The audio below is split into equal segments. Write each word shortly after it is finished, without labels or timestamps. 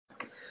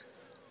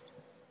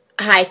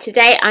Hi,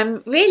 today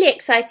I'm really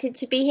excited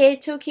to be here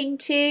talking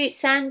to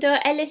Sandor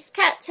Ellix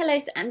Katz. Hello,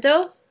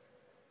 Sandor.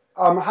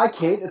 Hi,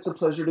 Kate. It's a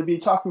pleasure to be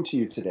talking to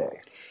you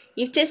today.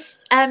 You've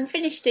just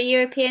finished a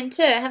European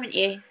tour, haven't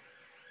you?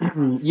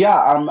 Yeah,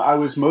 I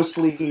was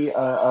mostly in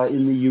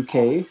the UK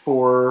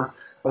I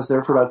was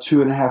there for about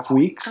 2.5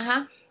 weeks,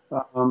 Uh-huh.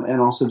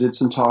 and also did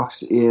some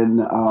talks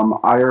in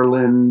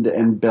Ireland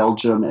and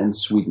Belgium and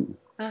Sweden.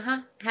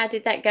 Uh-huh. How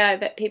did that go? I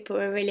bet people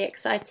were really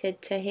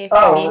excited to hear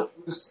from you.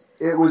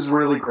 It was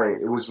really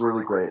great. It was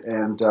really great,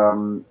 and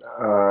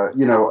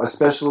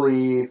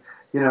especially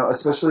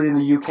in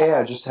the UK,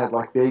 I just had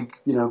like big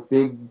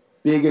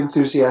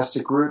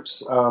enthusiastic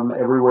groups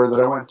everywhere that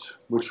I went,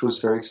 which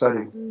was very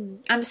exciting.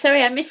 I'm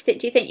sorry I missed it.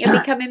 Do you think you'll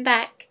be coming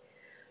back?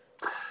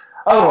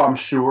 Oh, I'm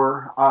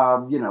sure.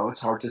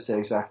 It's hard to say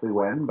exactly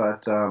when,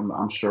 but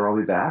I'm sure I'll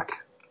be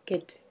back.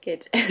 Good,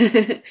 good.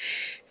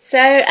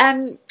 So,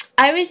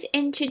 I was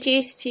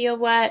introduced to your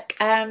work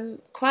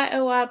quite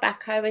a while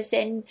back. I was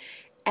in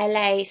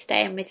LA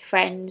staying with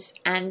friends,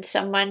 and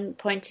someone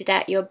pointed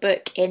out your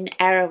book in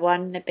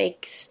Erewhon, the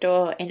big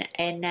store in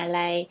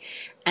LA,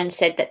 and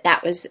said that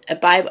that was a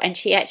Bible. And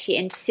she actually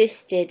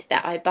insisted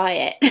that I buy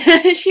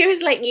it. She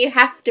was like, "You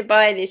have to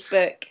buy this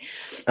book."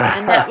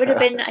 And that would have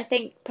been, I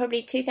think,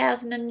 probably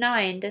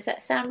 2009. Does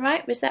that sound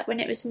right? Was that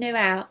when it was new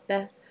out?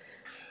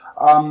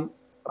 um,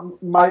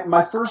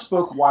 my first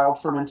book, Wild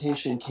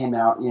Fermentation, came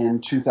out in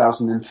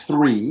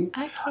 2003.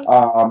 Okay.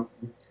 Um,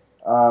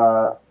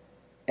 uh,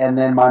 and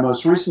then my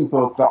most recent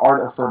book, The Art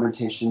of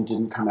Fermentation,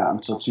 didn't come out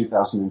until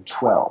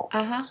 2012.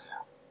 Uh-huh.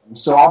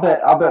 So I'll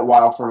bet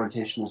Wild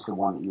Fermentation is the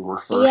one that you were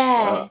first.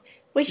 Yeah.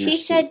 Well, Your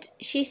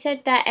she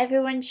said that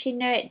everyone she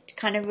knew it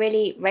kind of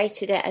really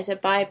rated it as a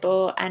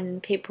Bible,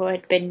 and people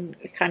had been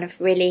kind of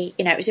really,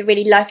 it was a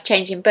really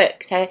life-changing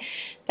book. So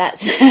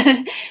that's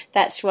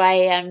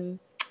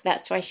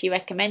that's why she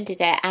recommended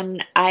it.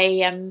 And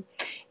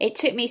it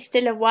took me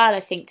still a while, I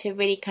think, to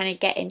really kind of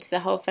get into the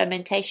whole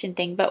fermentation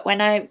thing. But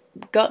when I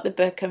got the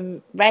book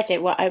and read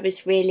it, what I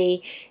was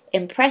really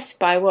impressed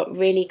by, what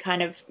really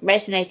kind of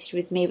resonated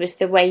with me, was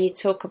the way you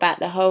talk about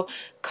the whole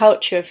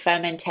culture of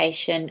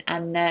fermentation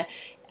and the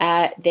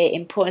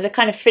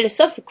kind of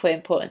philosophical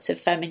importance of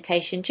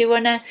fermentation. Do you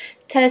want to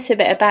tell us a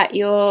bit about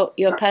your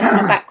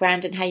personal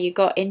background and how you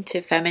got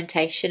into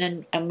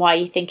fermentation and why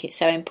you think it's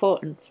so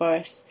important for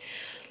us?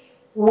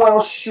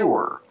 Well,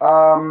 sure.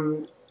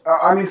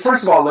 I mean,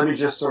 first of all, let me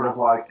just sort of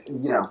like,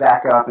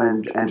 back up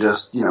and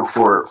just,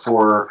 for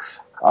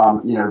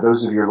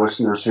those of your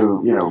listeners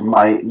who,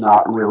 might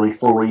not really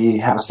fully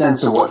have a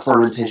sense of what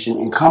fermentation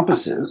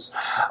encompasses.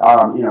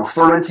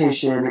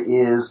 Fermentation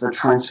is the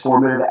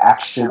transformative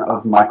action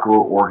of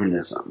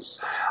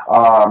microorganisms.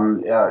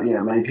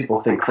 Many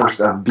people think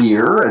first of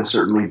beer, and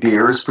certainly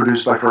beer is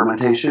produced by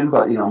fermentation,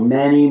 but,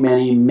 many,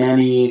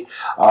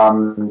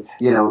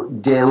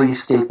 daily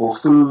staple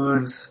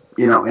foods,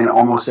 in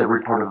almost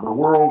every part of the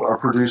world are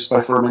produced by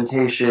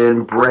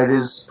fermentation. Bread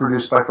is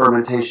produced by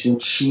fermentation.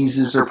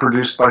 Cheeses are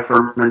produced by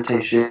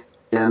fermentation.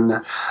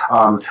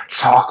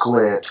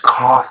 Chocolate,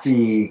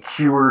 coffee,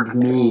 cured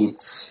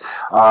meats,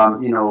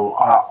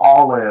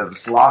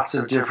 olives, lots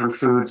of different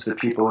foods that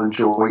people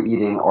enjoy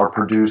eating are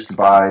produced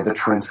by the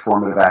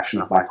transformative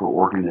action of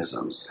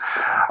microorganisms.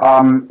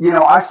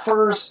 I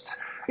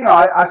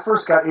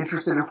first got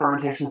interested in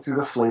fermentation through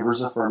the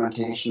flavors of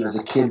fermentation as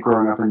a kid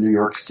growing up in New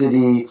York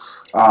City.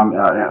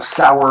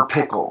 Sour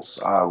pickles,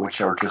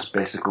 which are just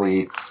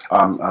basically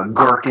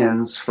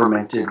gherkins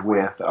fermented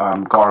with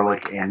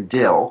garlic and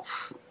dill,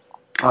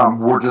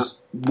 were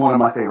just one of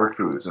my favorite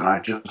foods, and I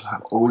just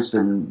have always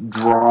been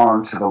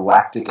drawn to the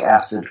lactic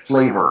acid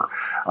flavor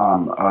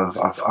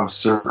of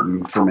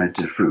certain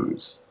fermented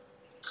foods.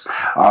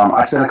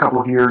 I spent a couple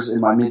of years in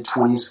my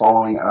mid-20s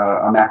following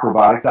a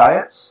macrobiotic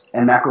diet,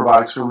 and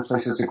macrobiotics really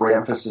places a great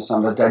emphasis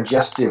on the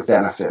digestive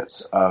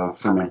benefits of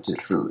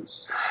fermented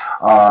foods.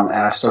 And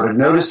I started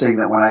noticing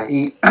that when I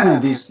ate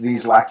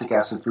these lactic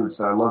acid foods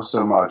that I love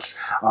so much,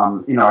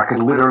 I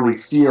could literally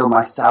feel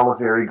my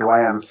salivary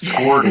glands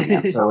squirting.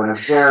 And so in a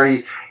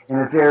very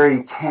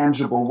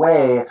tangible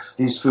way,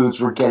 these foods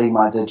were getting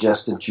my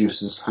digestive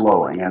juices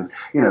flowing. And,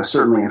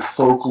 certainly in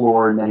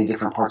folklore in many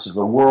different parts of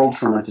the world,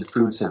 fermented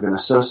foods have been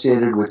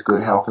associated with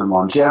good health and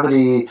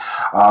longevity.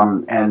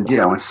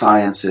 And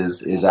science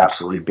is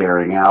absolutely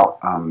bearing out,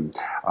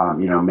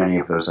 many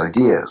of those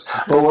ideas.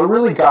 But what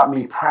really got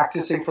me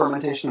practicing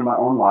fermentation in my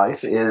own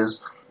life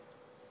is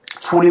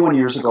 21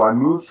 years ago, I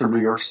moved from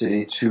New York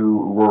City to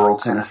rural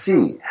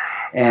Tennessee.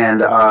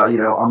 And,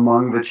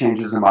 among the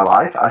changes in my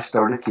life, I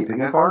started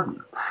keeping a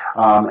garden.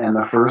 And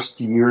the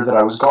first year that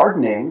I was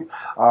gardening,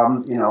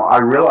 I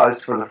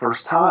realized for the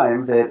first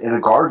time that in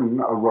a garden,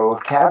 a row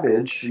of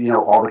cabbage,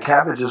 all the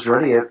cabbage is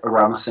ready at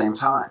around the same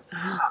time.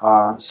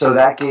 So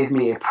that gave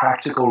me a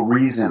practical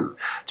reason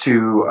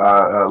to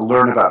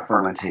learn about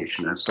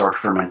fermentation and start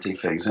fermenting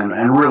things.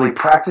 And really,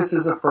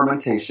 practices of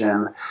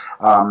fermentation,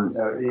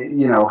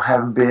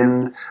 have been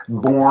been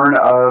born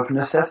of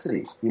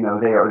necessity.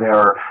 They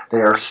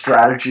are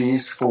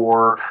strategies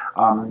for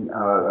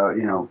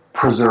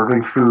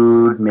preserving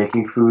food,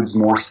 making foods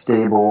more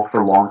stable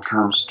for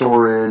long-term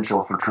storage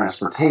or for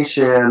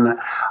transportation.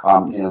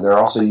 They're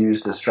also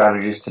used as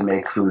strategies to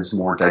make foods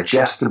more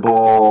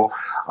digestible,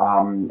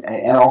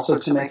 and also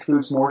to make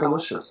foods more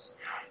delicious.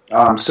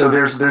 So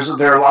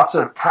there are lots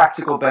of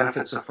practical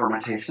benefits of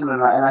fermentation,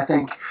 and I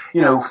think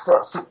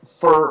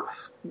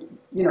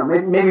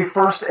maybe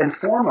first and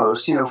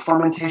foremost,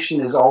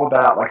 fermentation is all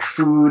about like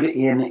food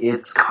in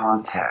its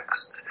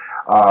context.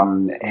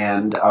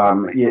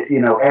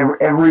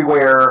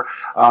 Everywhere,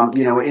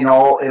 in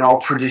all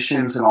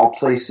traditions, in all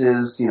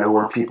places,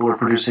 where people are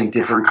producing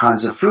different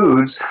kinds of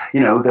foods,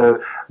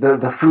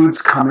 the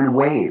foods come in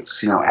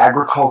waves.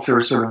 Agriculture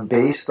is sort of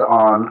based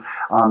on,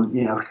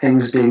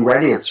 things being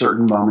ready at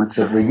certain moments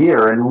of the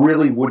year, and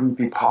really wouldn't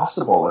be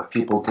possible if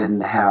people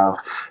didn't have,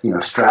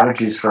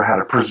 strategies for how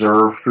to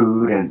preserve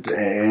food and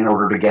in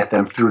order to get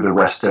them through the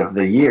rest of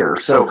the year.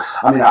 So,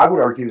 I would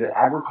argue that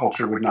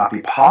agriculture would not be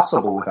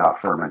possible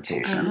without fermentation.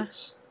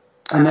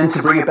 And then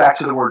to bring it back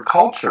to the word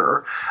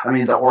culture,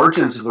 the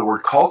origins of the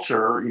word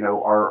culture,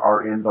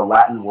 are in the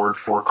Latin word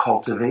for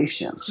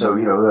cultivation. So,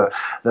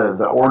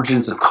 the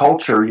origins of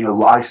culture,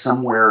 lie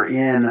somewhere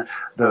in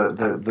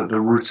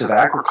the roots of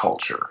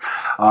agriculture.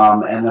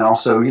 And then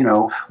also,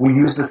 we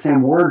use the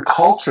same word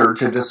culture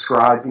to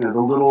describe,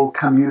 the little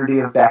community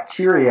of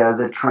bacteria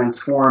that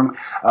transform,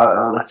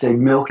 let's say,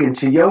 milk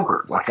into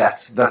yogurt. Like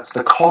that's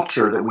the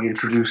culture that we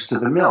introduce to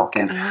the milk.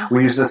 And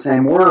we use the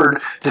same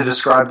word to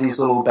describe these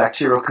little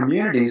bacterial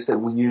communities that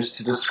we use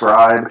to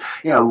describe,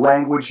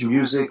 language,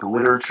 music,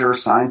 literature,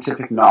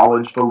 scientific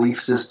knowledge,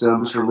 belief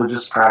systems,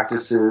 religious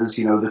practices,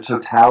 the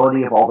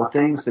totality of all the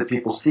things that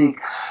people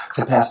seek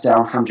to pass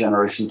down from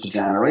generation to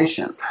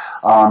generation.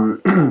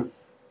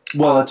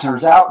 Well, it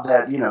turns out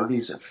that,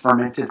 these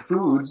fermented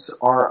foods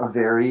are a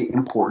very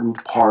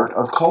important part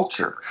of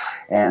culture.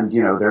 And,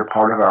 they're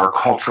part of our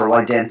cultural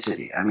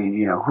identity.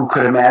 Who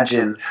could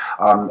imagine,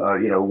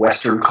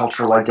 Western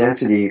cultural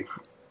identity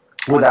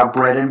without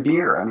bread and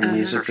beer?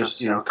 These are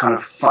just, kind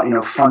of,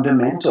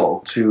 fundamental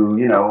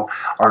to,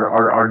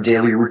 our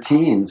daily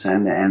routines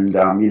and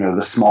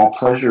the small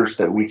pleasures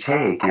that we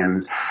take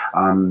and,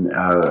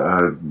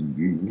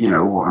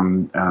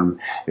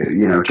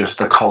 just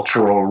the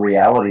cultural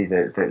reality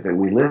that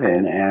we live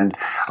in. And,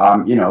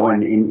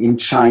 and in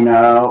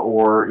China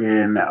or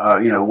in,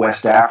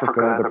 West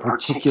Africa, the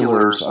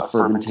particulars of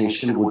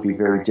fermentation would be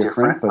very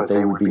different, but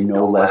they would be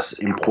no less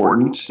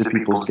important to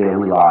people's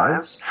daily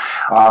lives.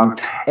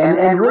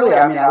 And really,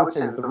 I would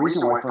say that the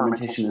reason why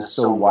fermentation is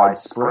so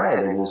widespread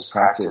and is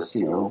practiced,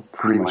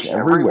 pretty much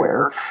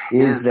everywhere,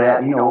 is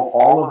that,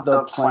 all of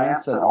the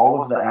plants and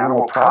all of the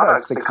animal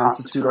products that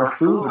constitute our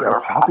food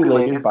are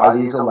populated by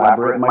these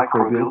elaborate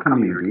microbial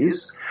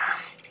communities.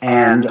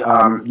 And,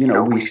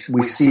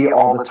 we see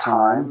all the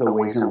time the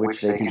ways in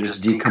which they can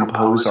just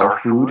decompose our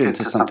food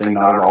into something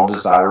not at all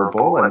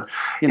desirable. And,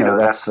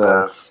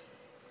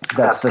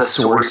 that's the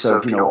source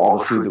of, all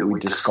the food that we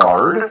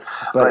discard.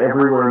 But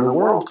everywhere in the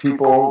world,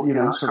 people,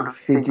 sort of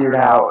figured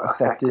out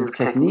effective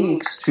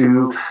techniques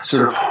to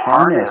sort of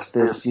harness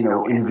this,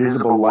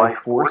 invisible life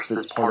force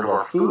that's part of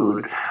our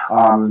food.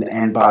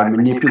 And by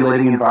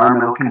manipulating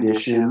environmental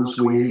conditions,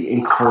 we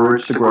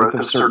encourage the growth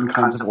of certain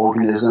kinds of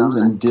organisms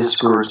and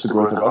discourage the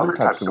growth of other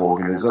types of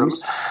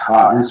organisms.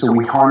 And so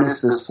we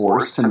harness this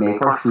force to make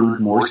our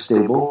food more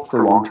stable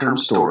for long-term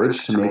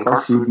storage, to make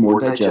our food more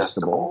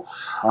digestible,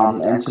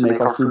 and to make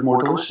our food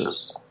more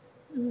delicious.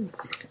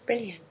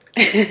 Brilliant.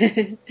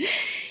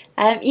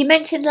 You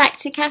mentioned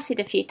lactic acid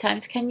a few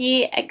times. Can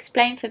you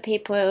explain for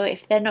people,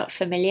 if they're not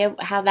familiar,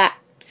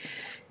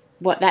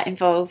 what that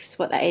involves,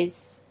 what that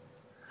is?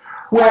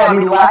 Well,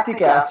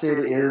 lactic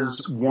acid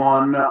is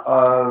one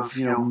of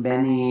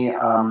many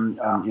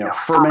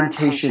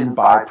fermentation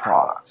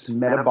byproducts,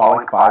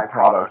 metabolic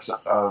byproducts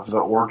of the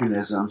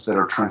organisms that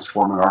are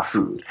transforming our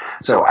food.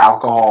 So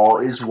alcohol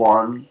is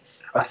one.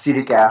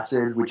 Acetic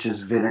acid, which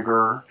is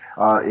vinegar,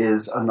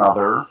 is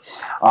another.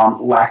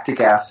 Lactic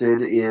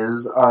acid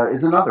is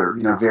another.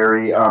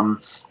 Very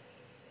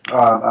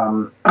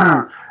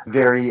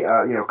very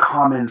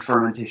common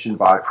fermentation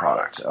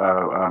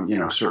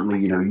byproduct. Certainly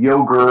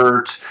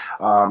yogurt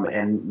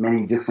and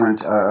many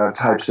different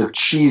types of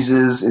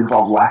cheeses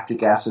involve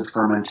lactic acid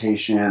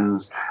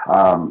fermentations.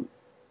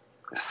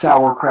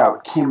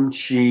 Sauerkraut,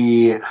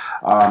 kimchi,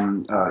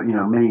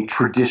 many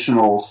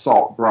traditional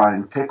salt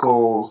brine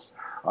pickles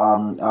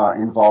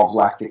involve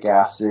lactic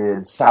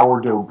acid.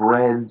 Sourdough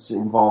breads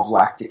involve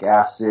lactic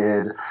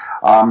acid.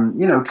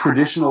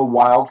 Traditional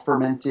wild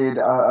fermented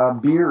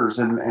beers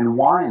and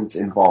wines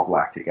involve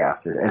lactic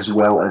acid as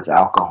well as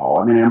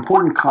alcohol. An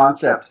important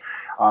concept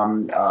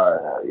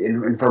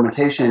in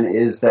fermentation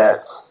is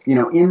that,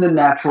 in the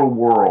natural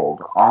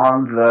world,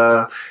 on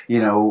the,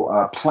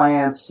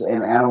 plants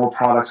and animal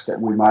products that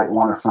we might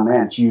want to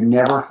ferment, you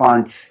never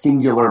find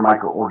singular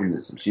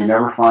microorganisms. You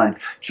never find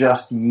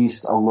just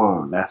yeast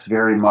alone. That's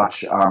very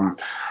much, a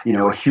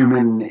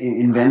human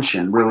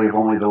invention, really, of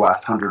only the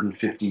last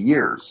 150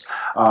 years.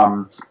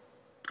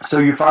 So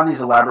you find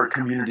these elaborate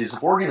communities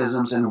of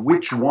organisms, and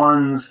which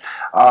ones,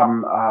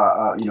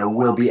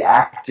 will be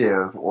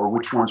active or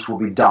which ones will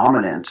be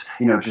dominant,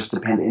 just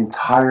depend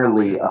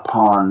entirely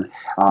upon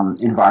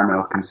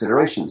environmental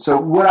considerations. So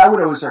what I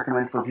would always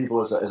recommend for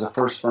people as a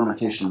first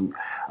fermentation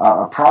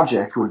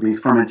project would be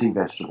fermenting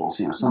vegetables.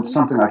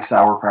 Something like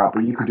sauerkraut,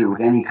 but you could do it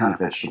with any kind of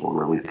vegetable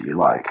really that you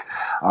like.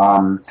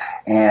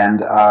 And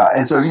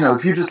so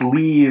if you just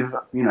leave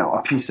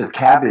a piece of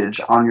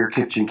cabbage on your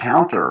kitchen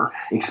counter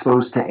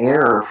exposed to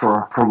air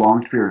for a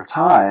prolonged period of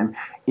time,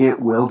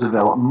 it will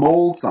develop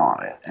molds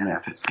on it. And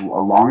if it's a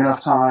long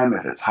enough time,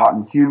 if it's hot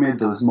and humid,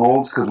 those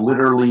molds could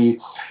literally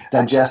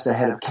digest a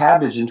head of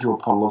cabbage into a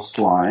puddle of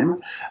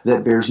slime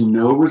that bears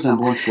no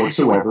resemblance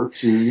whatsoever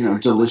to,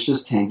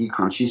 delicious, tangy,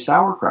 crunchy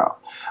sauerkraut.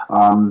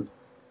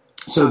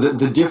 So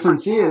the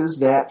difference is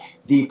that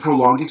the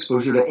prolonged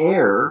exposure to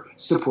air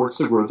supports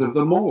the growth of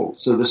the mold.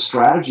 So the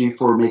strategy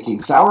for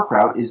making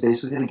sauerkraut is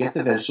basically to get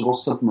the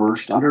vegetables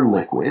submerged under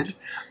liquid,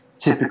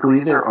 typically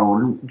their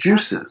own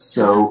juices.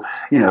 So,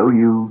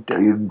 you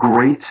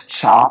grate,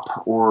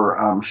 chop,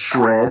 or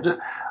shred,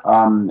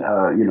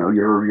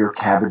 your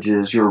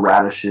cabbages, your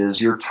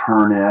radishes, your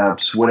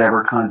turnips,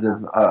 whatever kinds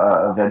of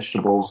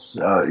vegetables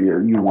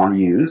you want to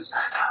use.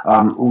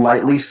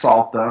 Lightly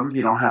salt them.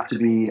 You don't have to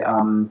be,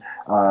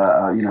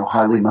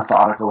 highly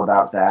methodical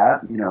about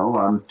that.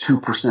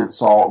 2%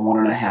 salt,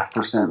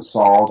 1.5%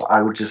 salt.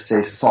 I would just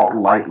say salt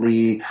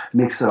lightly,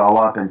 mix it all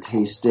up and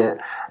taste it,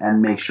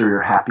 and make sure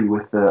you're happy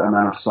with the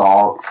amount of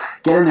salt.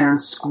 Get in there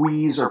and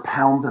squeeze or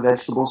pound the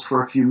vegetables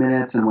for a few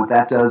minutes, and what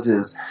that does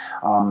is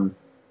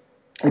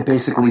it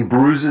basically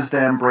bruises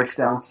them, breaks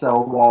down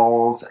cell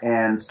walls,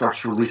 and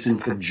starts releasing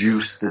the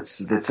juice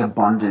that's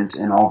abundant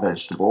in all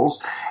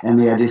vegetables. And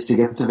the idea is to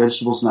get the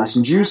vegetables nice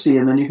and juicy,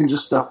 and then you can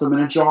just stuff them in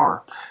a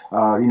jar.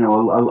 A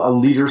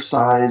liter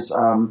size,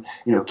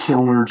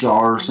 Kilner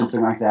jar or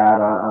something like that.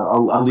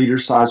 A liter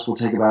size will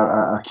take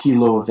about a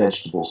kilo of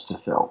vegetables to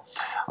fill.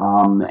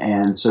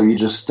 And so you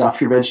just stuff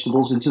your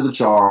vegetables into the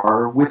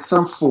jar with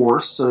some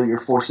force, so you're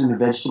forcing the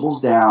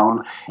vegetables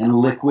down and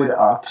liquid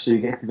up, so you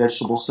get the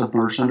vegetables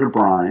submerged under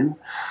brine.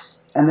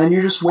 And then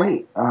you just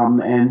wait,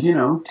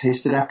 and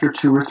taste it after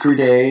 2 or 3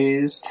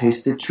 days,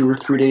 taste it 2 or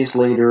 3 days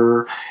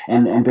later,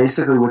 and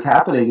basically what's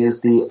happening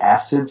is the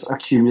acids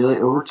accumulate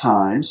over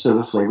time, so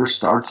the flavor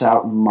starts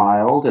out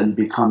mild and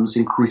becomes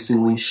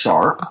increasingly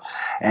sharp,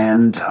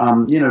 and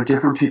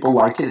different people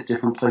like it at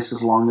different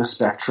places along the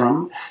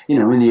spectrum.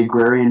 In the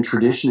agrarian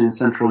tradition in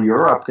Central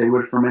Europe, they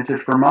would ferment it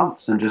for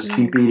months and just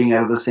keep eating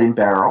out of the same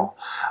barrel.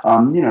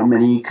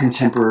 Many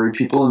contemporary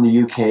people in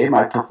the UK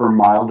might prefer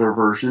milder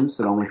versions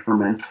that only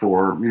ferment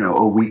for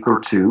a week or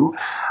two.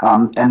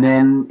 And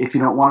then if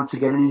you don't want it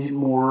to get any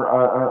more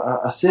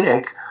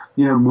acidic,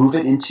 move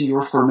it into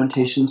your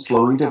fermentation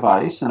slowing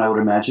device. And I would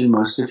imagine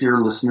most of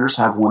your listeners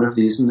have one of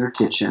these in their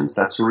kitchens.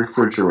 That's a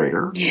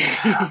refrigerator.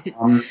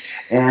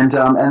 And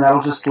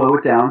that'll just slow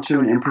it down to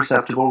an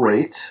imperceptible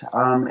rate.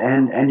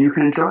 And you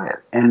can enjoy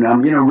it. And,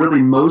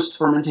 really most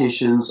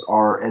fermentations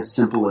are as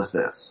simple as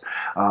this.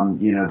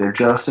 They're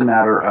just a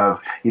matter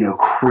of,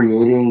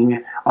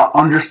 creating,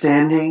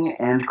 understanding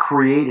and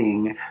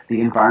creating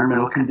the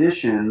environmental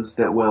conditions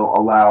that will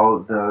allow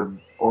the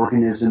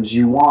organisms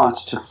you want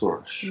to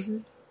flourish. Mm-hmm.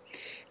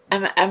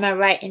 Am I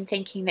right in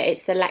thinking that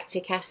it's the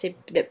lactic acid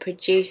that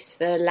produce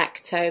the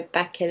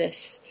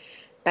lactobacillus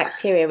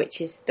bacteria, which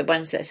is the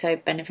ones that are so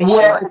beneficial?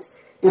 Well,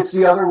 it's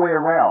the other way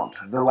around.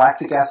 The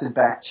lactic acid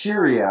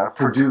bacteria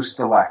produce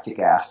the lactic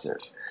acid.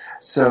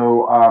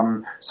 So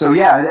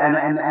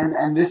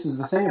this is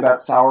the thing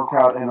about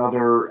sauerkraut and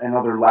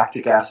other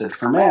lactic acid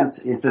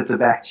ferments, is that the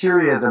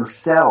bacteria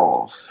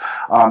themselves,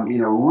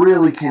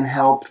 really can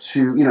help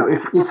to,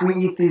 if we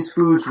eat these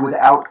foods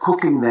without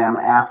cooking them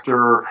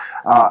after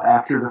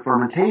the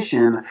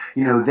fermentation,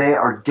 they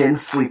are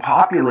densely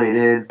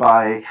populated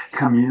by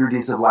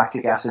communities of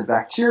lactic acid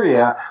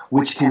bacteria,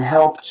 which can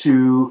help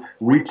to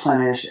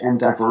replenish and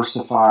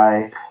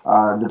diversify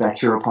the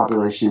bacterial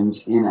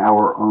populations in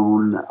our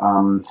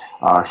own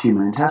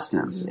human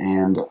intestines.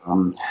 And,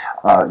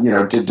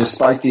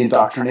 despite the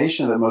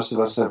indoctrination that most of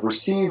us have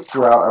received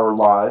throughout our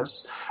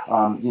lives,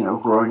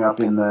 growing up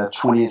in the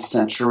 20th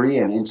century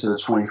and into the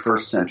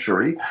 21st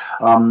century,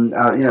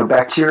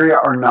 bacteria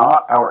are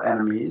not our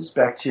enemies.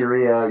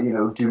 Bacteria,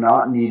 do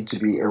not need to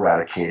be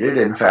eradicated.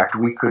 In fact,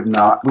 we could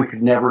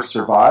never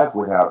survive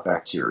without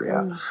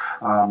bacteria.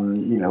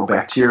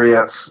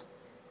 Bacteria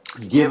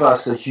give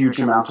us a huge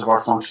amount of our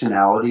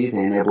functionality.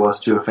 They enable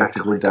us to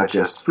effectively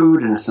digest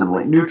food and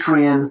assimilate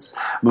nutrients.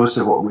 Most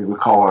of what we would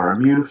call our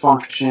immune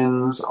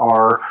functions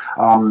are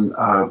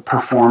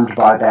performed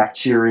by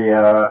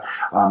bacteria.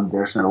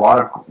 There's been a lot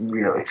of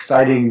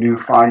exciting new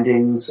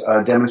findings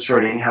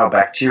demonstrating how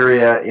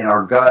bacteria in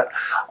our gut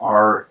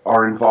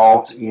are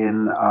involved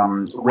in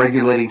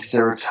regulating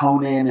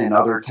serotonin and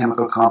other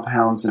chemical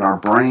compounds in our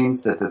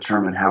brains that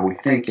determine how we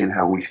think and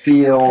how we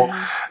feel.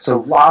 So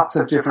lots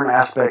of different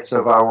aspects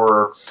of our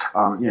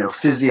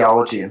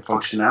physiology and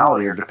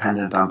functionality are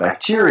dependent on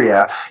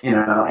bacteria,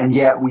 and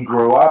yet we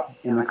grow up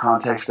in the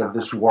context of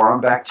this war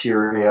on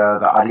bacteria,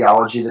 the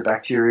ideology that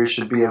bacteria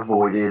should be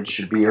avoided,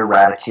 should be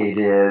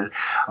eradicated,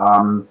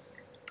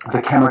 the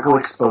chemical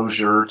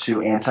exposure to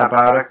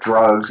antibiotic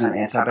drugs and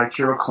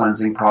antibacterial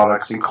cleansing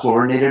products and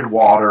chlorinated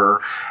water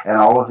and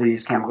all of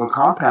these chemical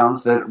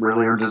compounds that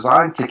really are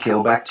designed to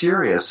kill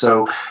bacteria.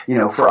 So,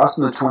 for us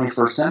in the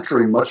 21st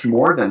century, much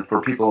more than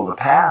for people of the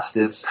past,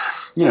 it's,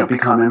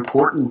 become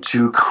important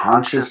to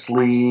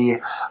consciously,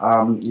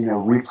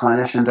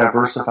 replenish and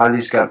diversify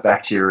these gut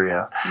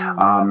bacteria.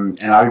 And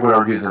I would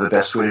argue that the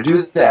best way to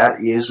do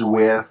that is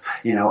with,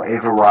 a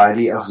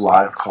variety of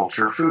live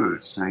culture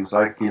foods, things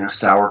like,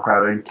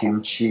 sauerkraut and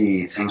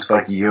kimchi, things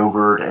like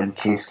yogurt and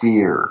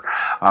kefir.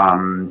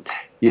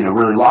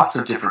 Really lots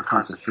of different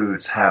kinds of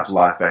foods have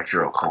live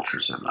bacterial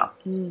cultures in them.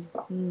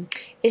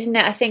 Isn't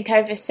it? I think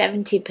over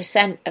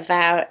 70% of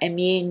our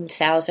immune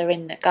cells are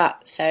in the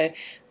gut. So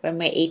when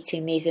we're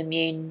eating these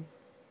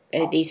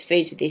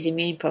foods with these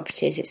immune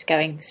properties, it's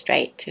going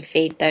straight to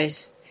feed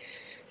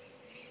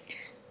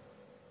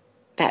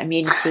that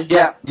immunity.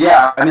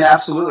 Yeah. I mean,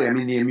 absolutely. I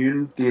mean, the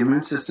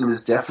immune system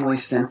is definitely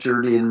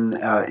centered in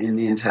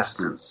the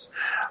intestines,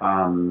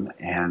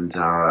 and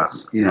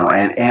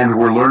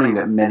we're learning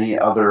that many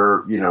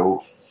other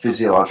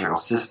physiological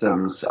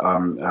systems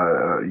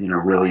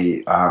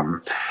really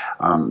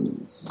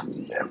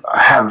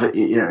have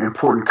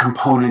important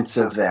components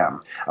of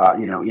them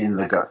in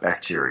the gut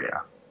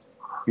bacteria.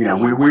 We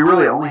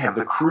really only have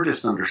the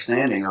crudest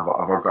understanding of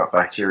our gut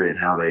bacteria and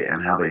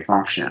how they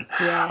function.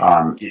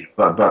 Yeah.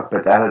 But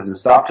that hasn't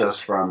stopped us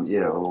from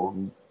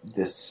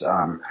this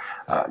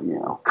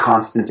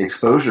constant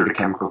exposure to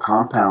chemical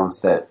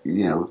compounds that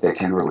that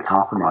can really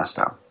compromise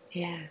them.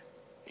 Yeah.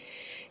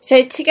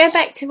 So to go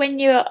back to when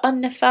you were on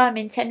the farm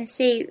in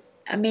Tennessee,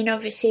 I mean,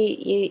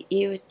 obviously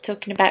you were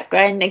talking about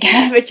growing the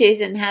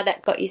cabbages and how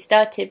that got you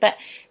started, but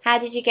how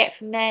did you get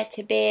from there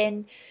to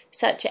being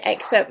such an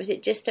expert? Was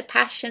it just a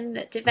passion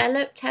that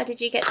developed? How did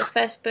you get the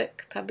first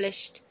book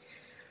published?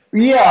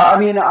 Yeah, I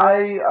mean,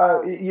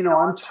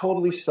 I'm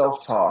totally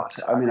self-taught.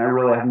 I mean, I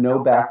really have no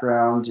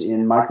background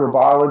in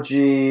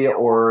microbiology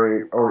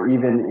or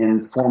even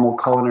in formal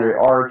culinary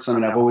arts. I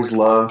mean, I've always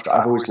loved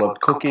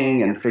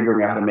cooking and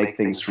figuring out how to make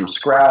things from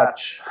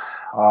scratch.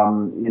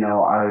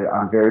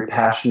 I'm very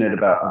passionate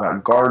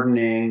about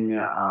gardening.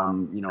 I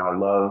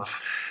love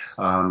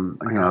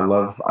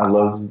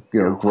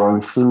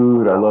growing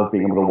food. I love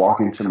being able to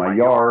walk into my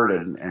yard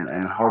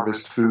and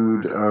harvest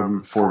food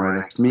for my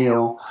next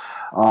meal.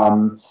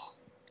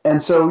 And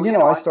so,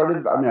 I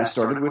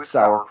started with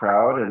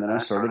sauerkraut, and then I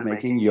started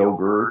making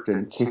yogurt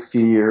and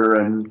kefir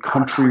and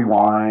country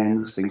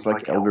wines, things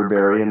like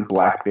elderberry and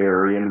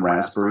blackberry and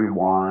raspberry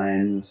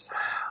wines.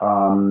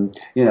 Then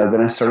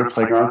I started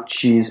playing around with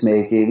cheese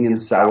making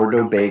and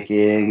sourdough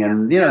baking,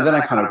 and, then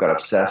I kind of got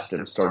obsessed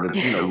and started,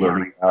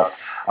 learning about,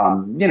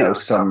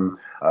 some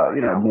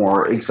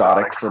more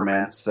exotic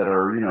ferments that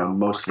are,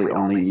 mostly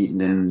only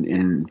eaten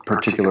in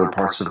particular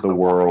parts of the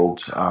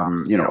world,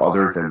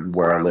 other than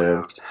where I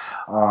lived.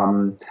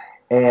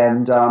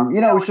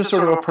 It was just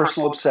sort of a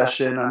personal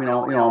obsession. I mean,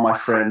 all my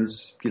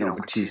friends,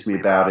 would tease me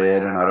about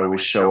it, and I'd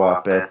always show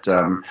up at,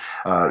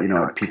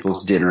 at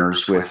people's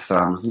dinners with,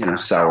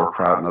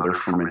 sauerkraut and other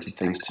fermented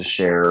things to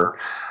share.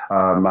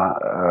 And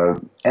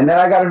then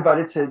I got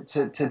invited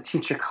to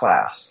teach a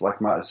class. Like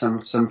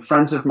some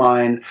friends of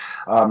mine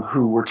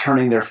who were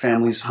turning their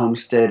family's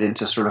homestead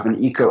into sort of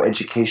an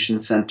eco-education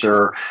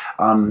center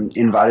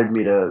invited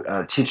me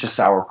to teach a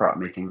sauerkraut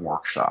making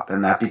workshop,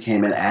 and that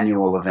became an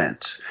annual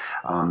event.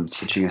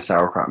 Teaching a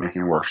sauerkraut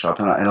making workshop,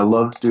 and I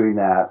loved doing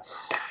that.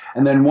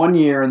 And then one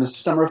year, in the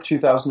summer of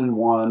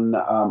 2001,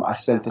 I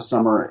spent the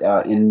summer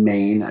in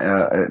Maine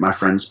at my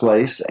friend's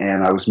place,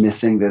 and I was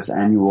missing this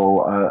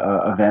annual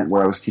event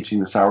where I was teaching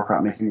the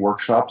sauerkraut making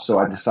workshop, so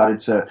I decided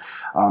to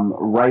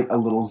write a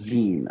little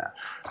zine.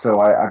 So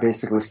I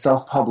basically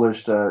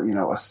self-published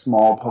a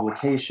small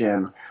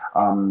publication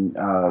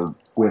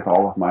with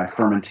all of my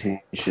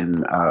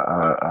fermentation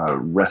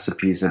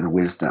recipes and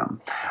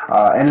wisdom.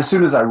 And as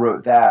soon as I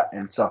wrote that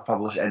and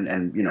self-published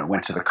and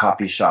went to the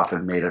copy shop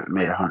and made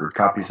 100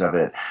 copies of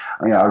it,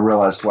 I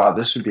realized, wow,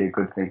 this would be a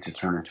good thing to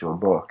turn into a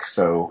book.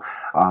 So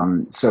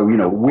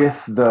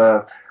with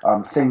the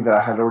thing that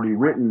I had already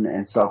written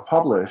and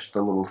self-published,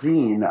 the little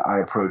zine, I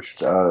approached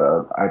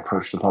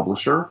the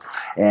publisher,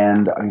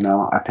 and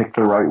I picked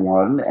the right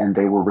one, and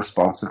they were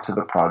responsive to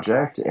the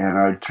project, and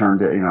I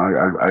turned it,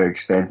 I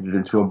expanded it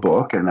into a book.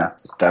 book, and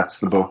that's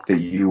the book that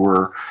you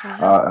were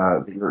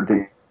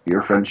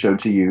your friend showed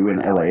to you in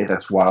LA.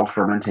 That's Wild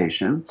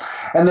Fermentation.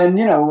 And then,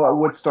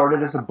 what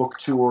started as a book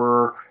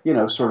tour,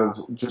 sort of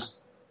just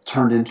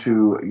turned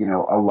into,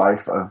 a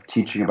life of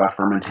teaching about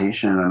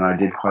fermentation. And I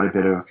did quite a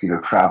bit of,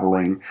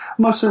 traveling,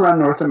 mostly around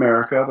North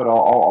America, but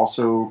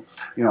also,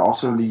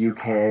 also in the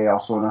UK,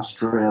 also in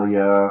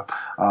Australia,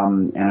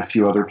 and a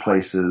few other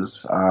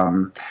places,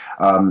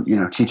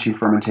 teaching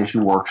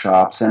fermentation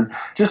workshops, and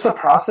just the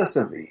process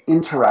of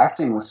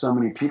interacting with so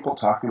many people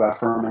talking about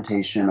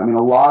fermentation. I mean,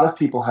 a lot of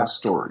people have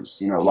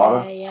stories, a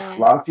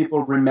lot of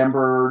people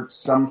remember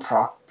some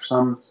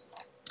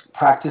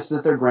practice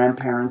that their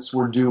grandparents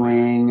were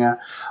doing,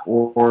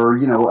 or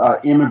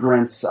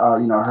immigrants. I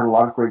heard a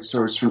lot of great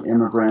stories from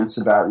immigrants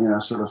about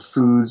sort of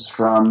foods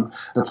from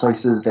the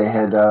places they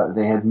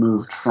had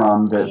moved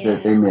from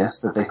that they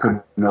missed, that they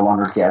could no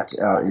longer get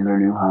in their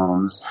new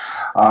homes.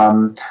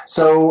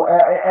 So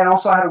and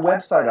also I had a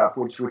website up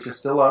which is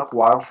still up,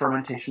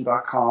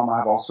 wildfermentation.com. I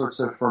have all sorts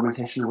of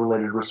fermentation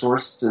related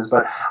resources,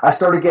 but I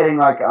started getting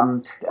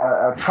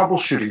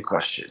troubleshooting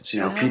questions.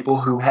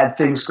 People who had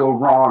things go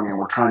wrong and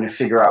were trying to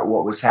figure out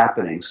what was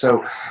happening.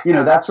 So,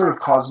 that sort of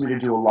caused me to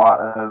do a lot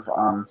of,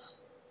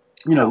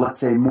 let's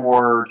say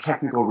more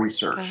technical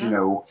research,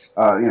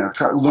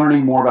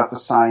 learning more about the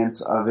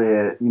science of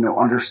it,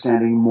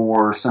 understanding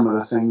more some of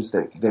the things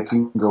that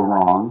can go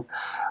wrong.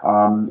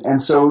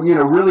 And so,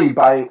 really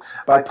by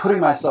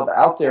putting myself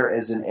out there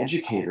as an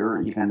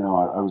educator, even though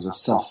I was a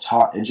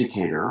self-taught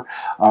educator,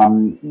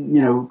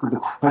 the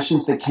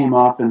questions that came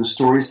up and the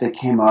stories that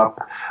came up,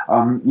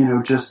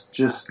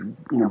 just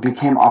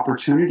became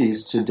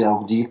opportunities to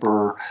delve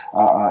deeper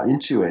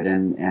into it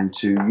and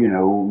to,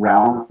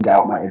 round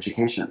out my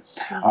education.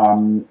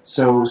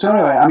 So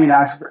anyway, I mean,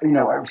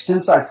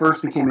 since I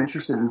first became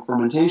interested in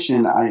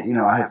fermentation,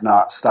 I have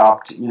not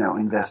stopped,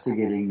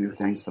 investigating new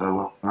things that I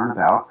learn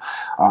about,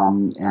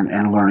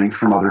 and learning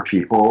from other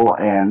people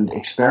and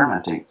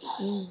experimenting.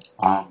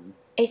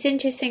 It's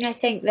interesting. I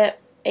think that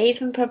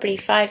even probably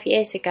 5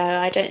 years ago,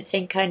 I don't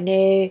think I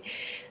knew,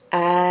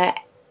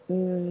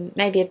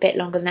 maybe a bit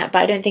longer than that,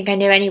 but I don't think I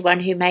knew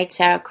anyone who made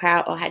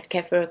sauerkraut or had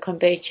kefir or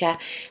kombucha.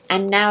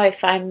 And now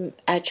if I'm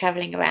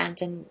traveling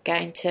around and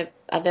going to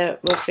other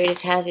raw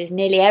fooders' houses,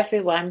 nearly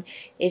everyone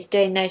is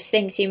doing those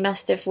things. You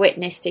must have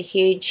witnessed a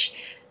huge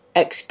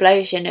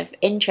explosion of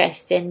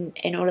interest in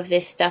all of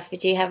this stuff.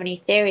 Do you have any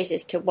theories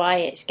as to why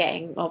it's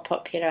getting more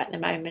popular at the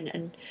moment?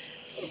 And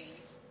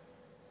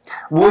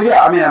well,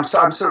 yeah, I mean, I'm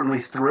certainly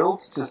thrilled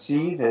to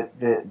see that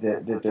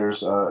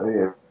there's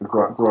a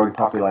growing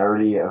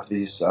popularity of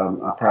these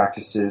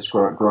practices,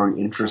 growing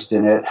interest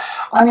in it.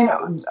 I mean,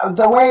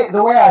 the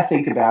way I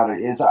think about it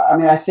is, I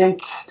mean, I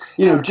think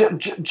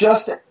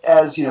just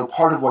as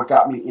part of what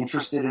got me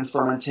interested in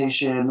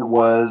fermentation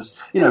was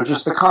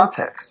just the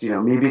context.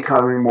 Me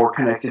becoming more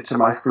connected to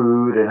my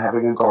food and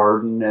having a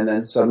garden, and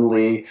then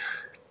suddenly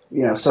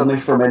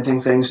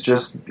fermenting things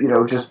just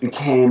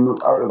became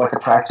like a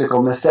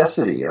practical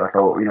necessity, like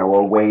a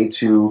way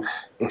to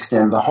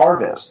extend the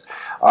harvest.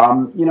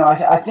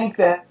 I think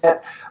that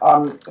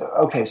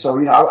okay, so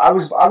I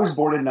was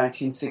born in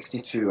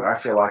 1962, and I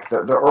feel like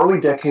the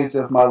early decades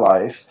of my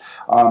life,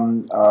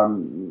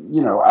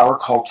 our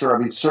culture. I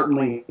mean,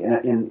 certainly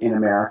in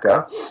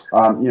America,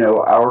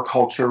 our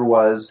culture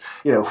was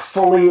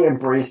fully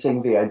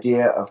embracing the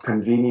idea of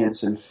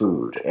convenience in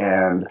food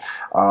and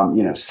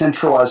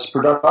centralized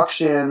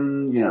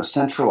production,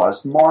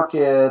 centralized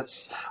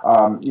markets.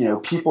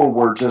 People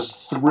were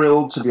just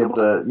thrilled to be able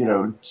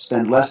to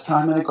spend less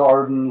time in the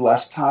garden,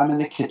 less time in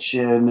the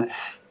kitchen,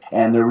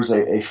 and there was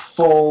a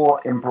full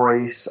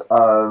embrace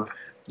of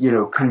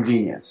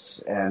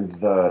convenience and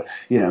the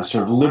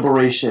sort of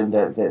liberation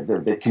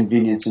that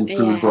convenience in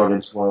food brought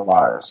into our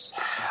lives.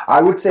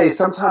 I would say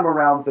sometime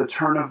around the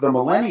turn of the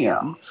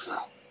millennium,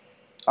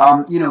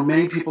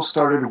 many people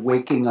started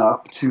waking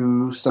up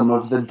to some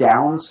of the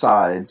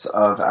downsides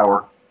of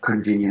our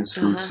convenience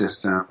food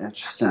system and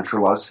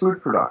centralized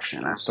food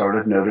production. I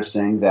started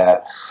noticing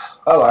that,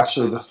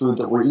 actually the food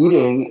that we're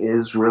eating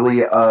is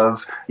really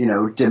of,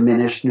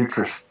 diminished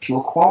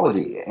nutritional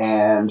quality,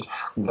 and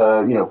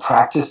the,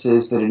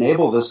 practices that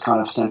enable this kind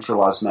of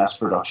centralized mass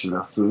production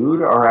of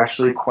food are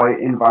actually quite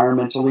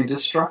environmentally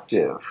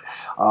destructive.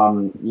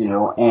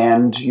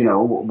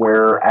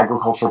 Where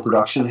agricultural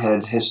production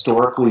had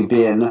historically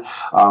been,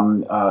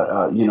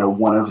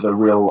 one of the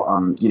real,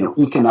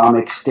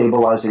 economic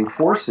stabilizing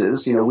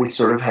forces, we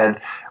sort of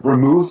had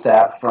removed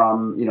that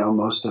from,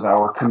 most of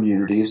our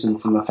communities and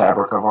from the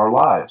fabric of our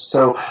lives.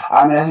 So,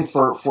 I mean, I think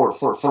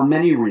for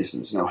many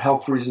reasons,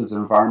 health reasons,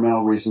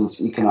 environmental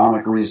reasons,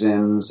 economic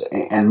reasons,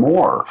 and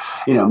more,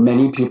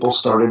 many people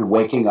started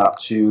waking up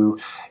to,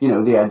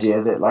 the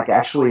idea that, like,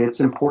 actually it's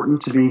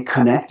important to be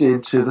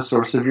connected to the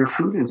source of your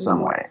food in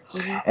some way.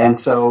 And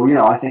so,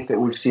 I think that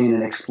we've seen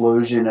an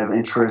explosion of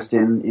interest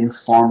in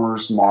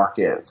farmers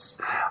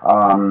markets,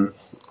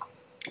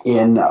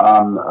 in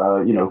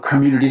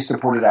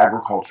community-supported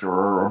agriculture,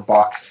 or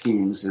box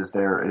schemes, as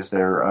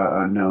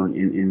they're known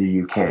in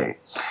the UK.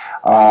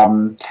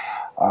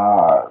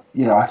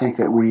 I think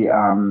that we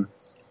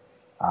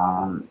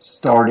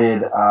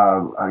started,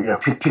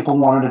 people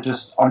wanted to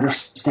just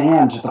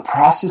understand the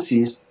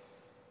processes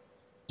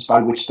by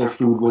which their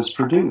food was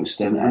produced.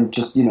 And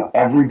just,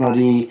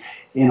 everybody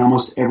in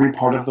almost every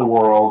part of the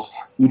world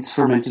eats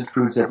fermented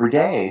foods every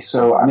day.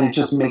 So, I mean, it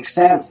just makes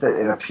sense that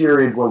in a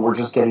period when we're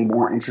just getting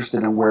more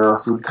interested in where our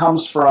food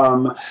comes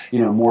from,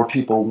 more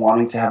people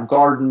wanting to have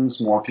gardens,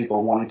 more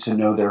people wanting to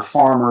know their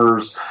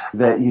farmers,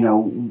 that,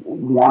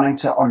 wanting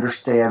to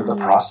understand the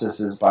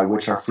processes by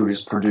which our food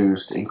is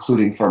produced,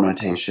 including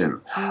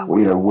fermentation,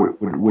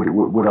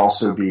 would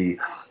also be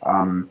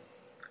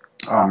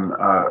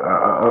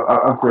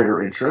of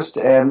greater interest,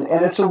 and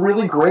it's a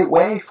really great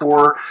way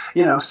for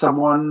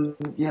someone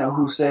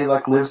who say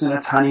like lives in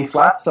a tiny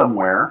flat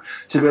somewhere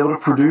to be able to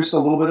produce a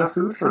little bit of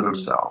food for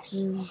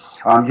themselves. You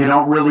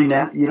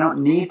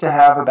don't need to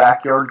have a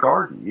backyard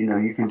garden.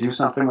 You can do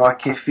something like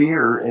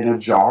kefir in a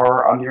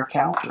jar on your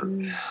counter.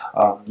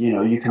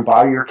 You can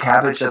buy your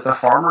cabbage at the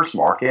farmer's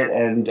market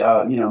and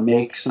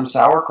make some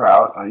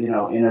sauerkraut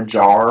in a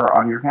jar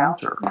on your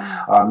counter.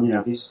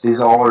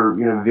 These all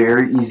are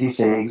very easy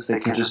things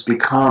that can just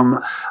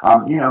become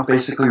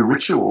basically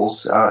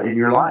rituals in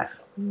your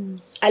life.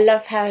 I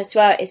love how as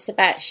well it's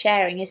about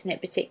sharing, isn't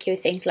it?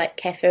 Particularly things like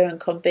kefir and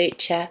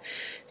kombucha.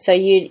 So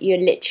you're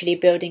literally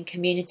building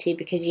community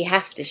because you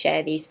have to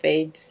share these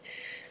foods.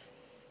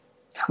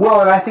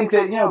 Well, and I think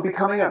that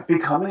becoming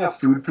a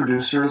food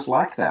producer is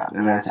like that,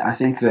 and I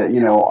think that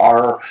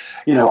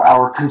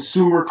our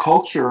consumer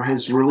culture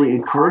has really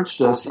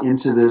encouraged us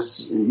into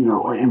this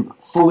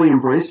fully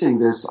embracing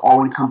this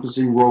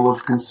all-encompassing role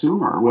of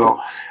consumer.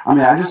 Well, I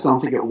mean, I just don't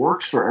think it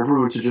works for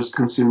everyone to just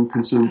consume.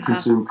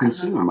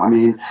 I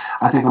mean,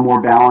 I think a more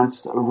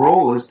balanced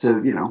role is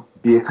to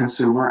be a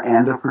consumer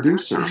and a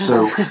producer.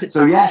 So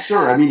yeah,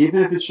 sure. I mean,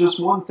 even if it's just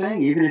one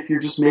thing, even if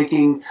you're just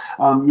making,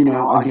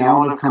 a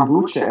gallon of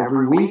kombucha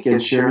every week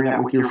and sharing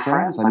that with your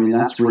friends, I mean,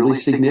 that's really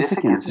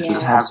significant to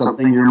just have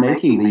something you're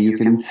making that you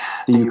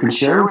can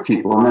share with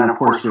people. And then, of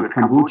course, with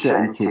kombucha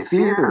and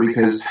kefir,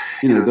 because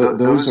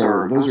those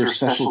are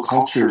special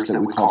cultures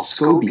that we call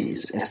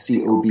SCOBYs,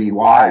 SCOBY,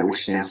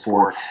 which stands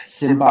for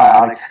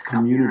symbiotic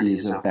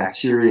communities of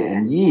bacteria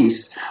and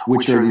yeast,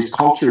 which are these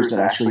cultures that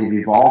actually have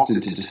evolved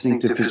into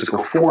distinctive physical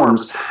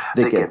forms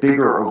that get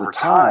bigger over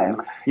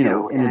time.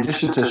 In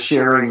addition to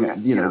sharing,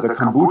 the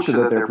kombucha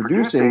that they're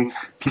producing,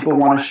 people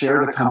want to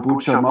share the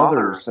kombucha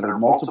mothers that are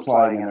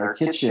multiplying in their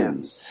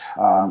kitchens,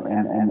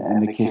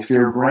 and the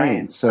kefir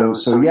grains. So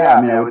yeah,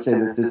 I mean, I would say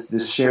that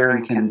this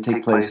sharing can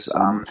take place,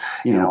 on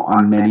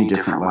many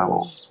different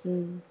levels.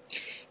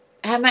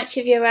 How much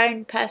of your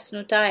own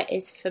personal diet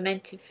is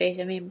fermented food?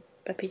 I mean,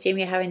 I presume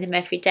you're having them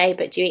every day,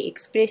 but do you eat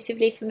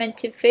exclusively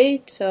fermented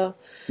foods, or?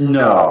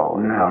 No.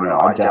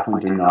 I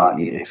definitely do not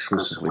eat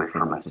exclusively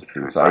fermented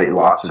foods. I eat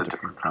lots of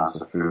different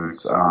kinds of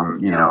foods.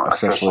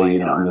 Especially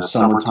in the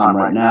summertime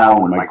right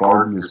now when my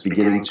garden is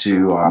beginning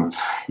to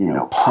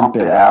pump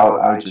it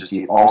out. I just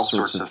eat all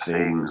sorts of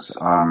things.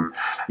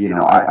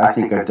 I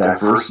think a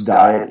diverse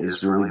diet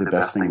is really the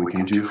best thing we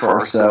can do for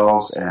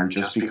ourselves. And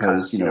just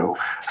because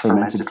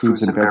fermented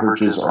foods and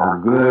beverages are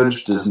good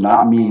does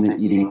not mean that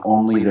eating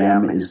only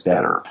them is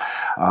better.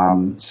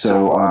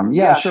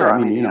 Yeah, sure. I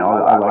mean,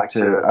 I like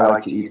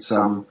to eat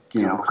some,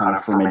 kind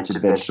of fermented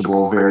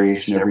vegetable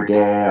variation every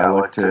day. I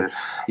like to,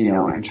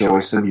 enjoy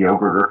some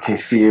yogurt or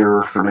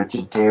kefir,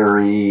 fermented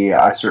dairy.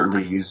 I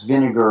certainly use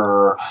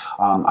vinegar.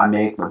 I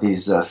make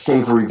these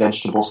savory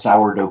vegetable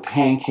sourdough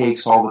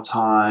pancakes all the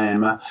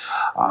time.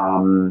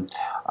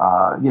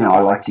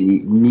 I like to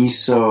eat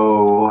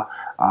miso.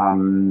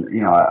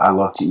 I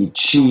love to eat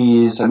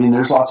cheese. I mean,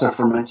 there's lots of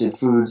fermented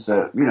foods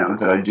that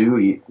I do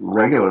eat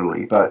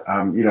regularly, but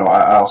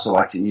I also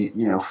like to eat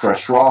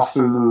fresh raw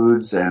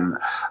foods and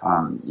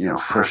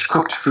fresh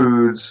cooked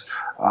foods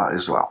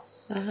as well.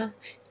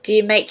 Do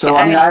you make? So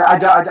I mean, I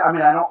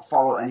don't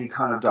follow any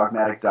kind of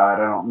dogmatic diet.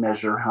 I don't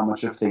measure how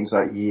much of things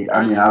I eat.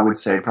 I mean, I would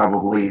say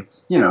probably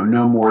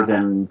no more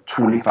than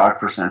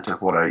 25%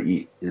 of what I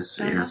eat is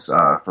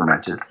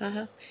fermented.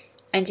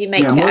 And do you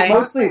make your own?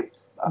 Mostly.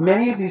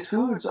 Many of these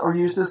foods are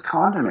used as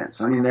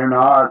condiments. I mean, they're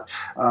not,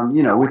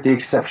 with the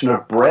exception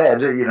of bread,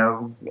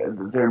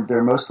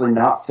 they're mostly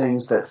not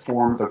things that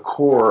form the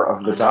core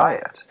of the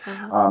diet.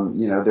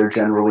 They're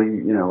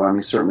generally,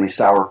 certainly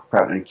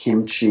sauerkraut and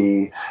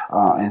kimchi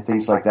and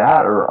things like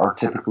that are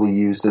typically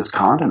used as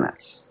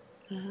condiments.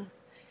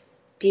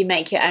 Do you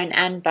make your own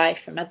and buy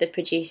from other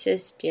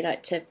producers? Do you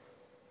like to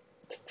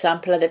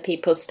sample other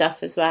people's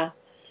stuff as well?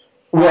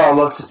 Well, I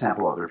love to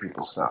sample other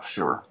people's stuff,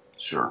 sure.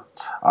 Right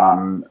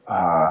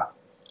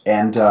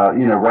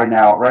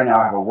now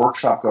I have a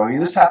workshop going.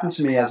 And this happened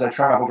to me as I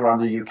traveled around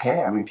the UK.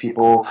 I mean,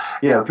 people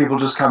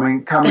just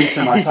coming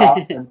to my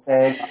talk and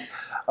saying,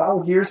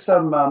 oh, here's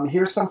some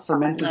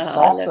fermented Oh,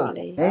 salsa.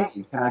 lovely. Hey,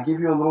 can I give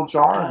you a little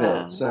jar of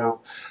it? Oh,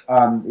 So,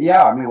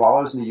 yeah, I mean, while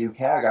I was in the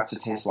UK, I got to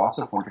taste lots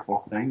of wonderful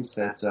things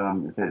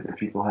that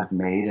people had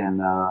made and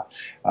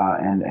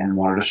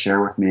wanted to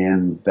share with me,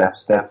 and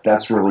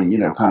that's really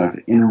kind of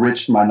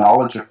enriched my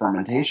knowledge of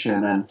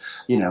fermentation, and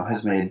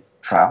has made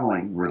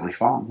traveling really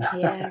fun.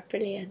 yeah,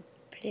 brilliant,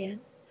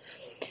 brilliant.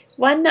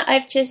 One that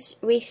I've just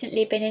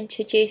recently been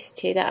introduced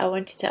to that I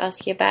wanted to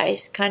ask you about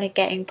is kind of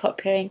getting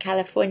popular in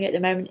California at the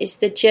moment is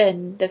the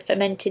gin, the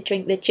fermented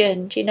drink, the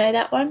gin. Do you know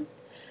that one?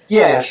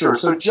 Yeah, sure.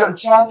 So Jun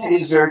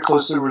is very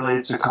closely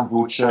related to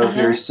kombucha, Uh-huh.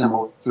 very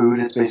similar food.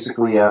 It's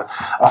basically a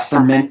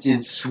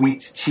fermented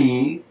sweet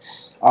tea.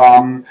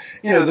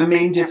 The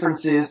main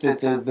difference is that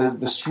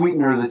the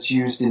sweetener that's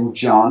used in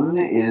Jun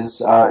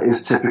is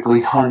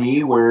typically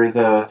honey, where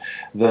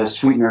the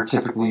sweetener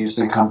typically used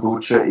in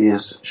kombucha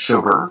is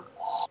sugar.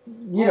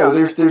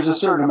 There's a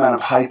certain amount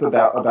of hype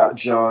about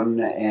Jun,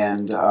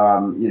 and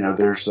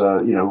there's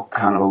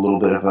kind of a little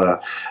bit of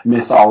a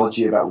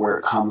mythology about where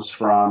it comes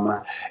from.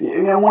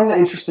 One of the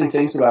interesting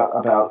things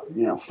about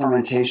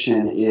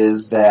fermentation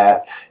is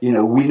that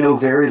we know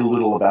very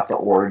little about the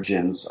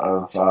origins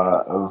of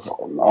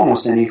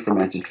almost any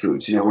fermented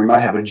foods. We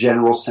might have a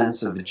general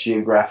sense of the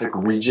geographic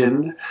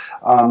region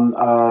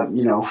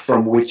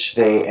from which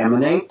they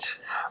emanate.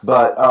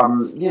 But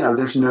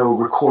there's no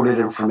recorded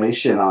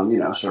information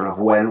on sort of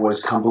when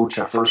was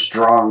kombucha first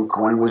drunk,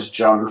 when was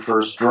Jun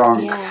first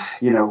drunk,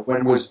 Yeah.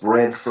 when was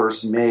bread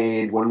first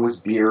made, when was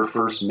beer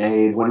first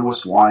made, when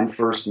was wine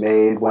first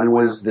made, when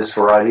was this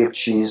variety of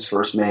cheese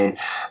first made.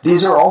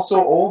 These are all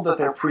so old that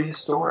they're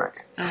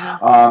prehistoric.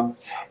 Uh-huh.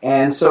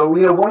 And so,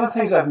 one of the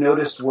things I've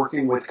noticed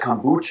working with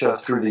kombucha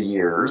through the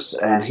years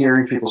and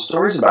hearing people's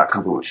stories about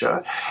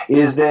kombucha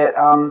is that,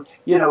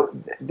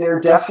 there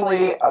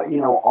definitely,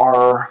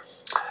 are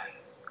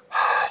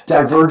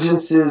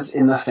divergences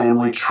in the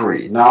family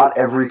tree. Not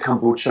every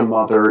kombucha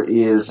mother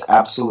is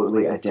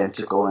absolutely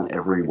identical in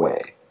every way.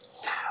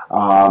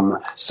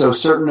 So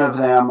certain of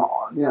them,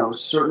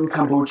 certain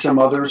kombucha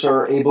mothers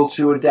are able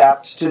to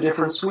adapt to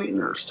different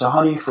sweeteners, to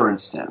honey, for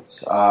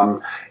instance.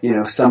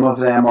 Some of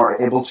them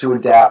are able to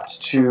adapt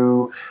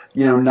to,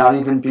 not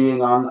even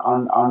being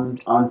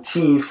on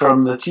tea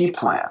from the tea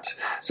plant.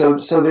 So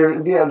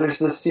there's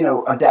this,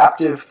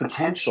 adaptive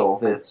potential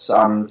that's,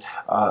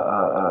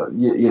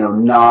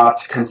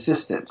 not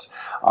consistent.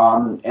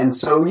 And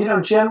so,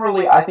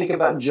 generally, I think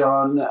about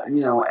John,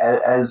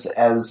 as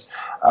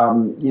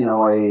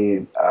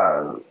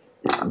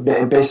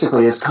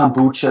basically as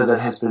kombucha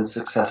that has been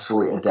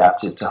successfully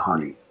adapted to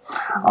honey.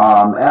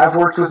 And I've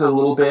worked with it a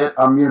little bit.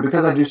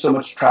 Because I do so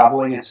much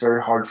traveling, it's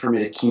very hard for me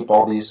to keep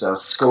all these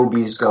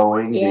scobies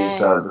going. Yeah.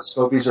 The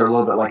scobies are a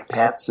little bit like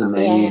pets, and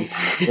they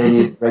Yeah.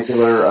 need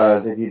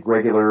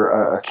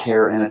regular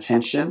care and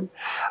attention.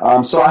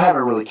 So I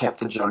haven't really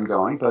kept the Jun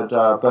going, but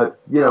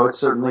it's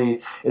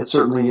certainly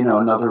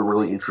another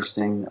really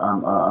interesting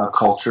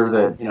culture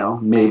that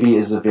maybe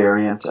is a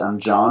variant on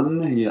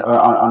Jun,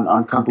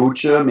 on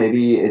kombucha.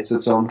 Maybe it's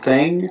its own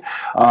thing.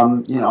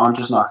 I'm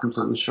just not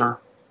completely sure.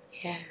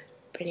 Yeah,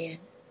 brilliant.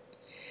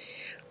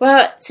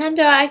 Well,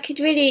 Sandor, I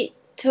could really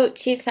talk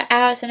to you for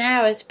hours and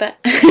hours, but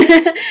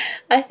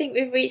I think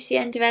we've reached the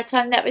end of our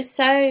time. That was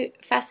so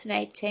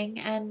fascinating,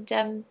 and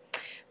I'm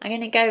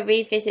going to go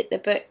revisit the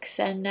books,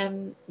 and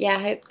I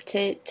hope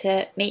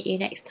to meet you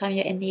next time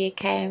you're in the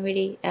UK. I'm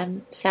really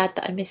sad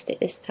that I missed it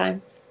this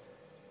time.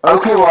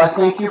 Okay, well, I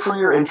thank you for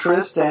your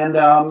interest, and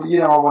I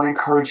want to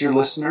encourage your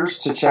listeners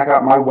to check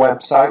out my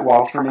website,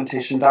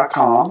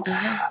 wildfermentation.com,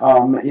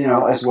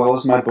 as well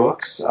as my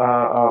books,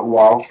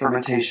 Wild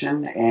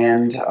Fermentation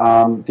and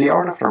The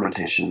Art of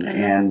Fermentation,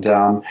 and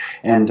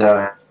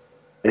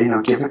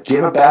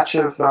give a batch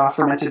of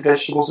fermented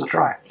vegetables a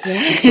try.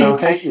 Yeah. So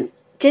thank you.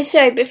 Just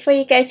sorry, before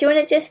you go, do you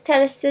want to just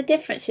tell us the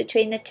difference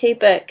between the two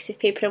books, if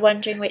people are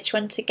wondering which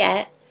one to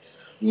get?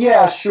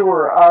 Yeah,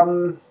 sure.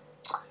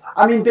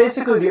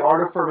 Basically, The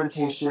Art of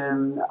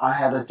Fermentation, I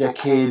had a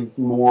decade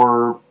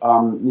more,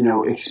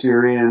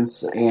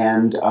 experience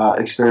and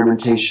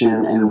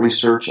experimentation and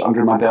research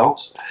under my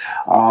belt.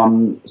 I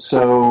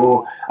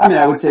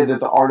would say that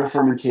The Art of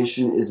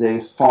Fermentation is a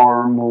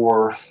far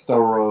more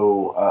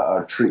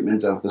thorough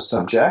treatment of the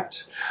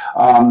subject.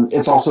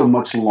 It's also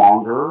much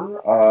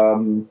longer,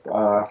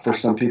 for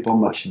some people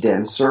much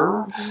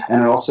denser,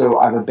 and also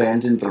I've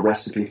abandoned the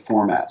recipe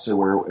format. So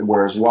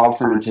whereas Wild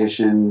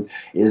Fermentation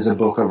is a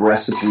book of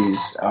recipes,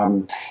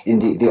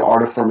 in the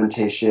Art of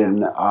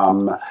Fermentation,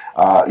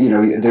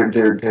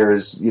 there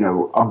is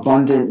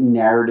abundant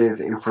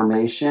narrative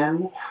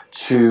information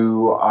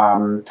to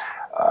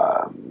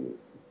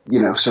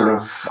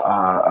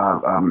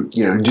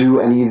do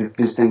any of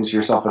these things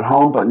yourself at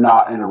home, but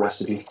not in a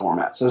recipe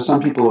format. So some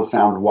people have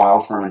found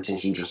Wild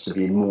Fermentation just to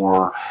be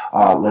more,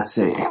 let's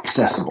say,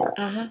 accessible.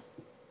 Uh-huh.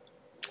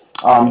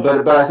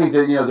 But I think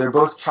that they're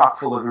both chock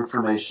full of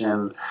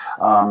information.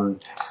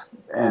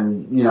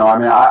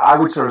 I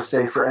would sort of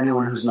say for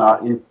anyone who's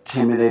not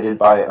intimidated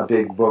by a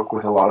big book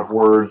with a lot of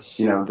words,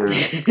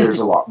 there's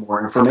a lot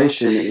more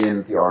information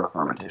in The Art of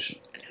Fermentation.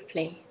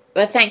 Lovely.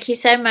 Well, thank you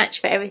so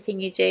much for everything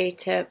you do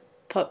to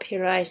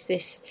popularise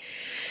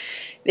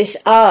this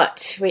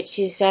art, which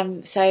is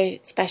so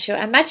special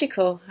and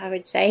magical, I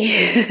would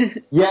say.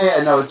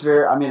 No, it's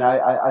very. I mean,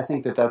 I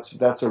think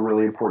that's a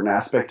really important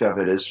aspect of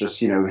it. Is just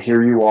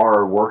here you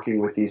are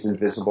working with these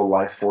invisible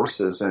life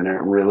forces, and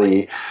it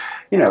really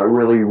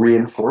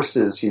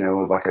reinforces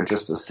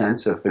just a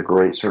sense of the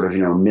great sort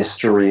of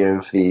mystery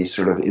of the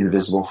sort of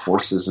invisible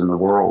forces in the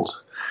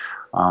world.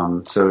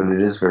 So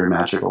it is very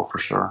magical for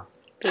sure.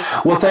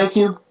 Beautiful. Well, thank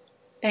you.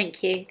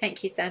 Thank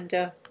you,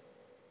 Sandor.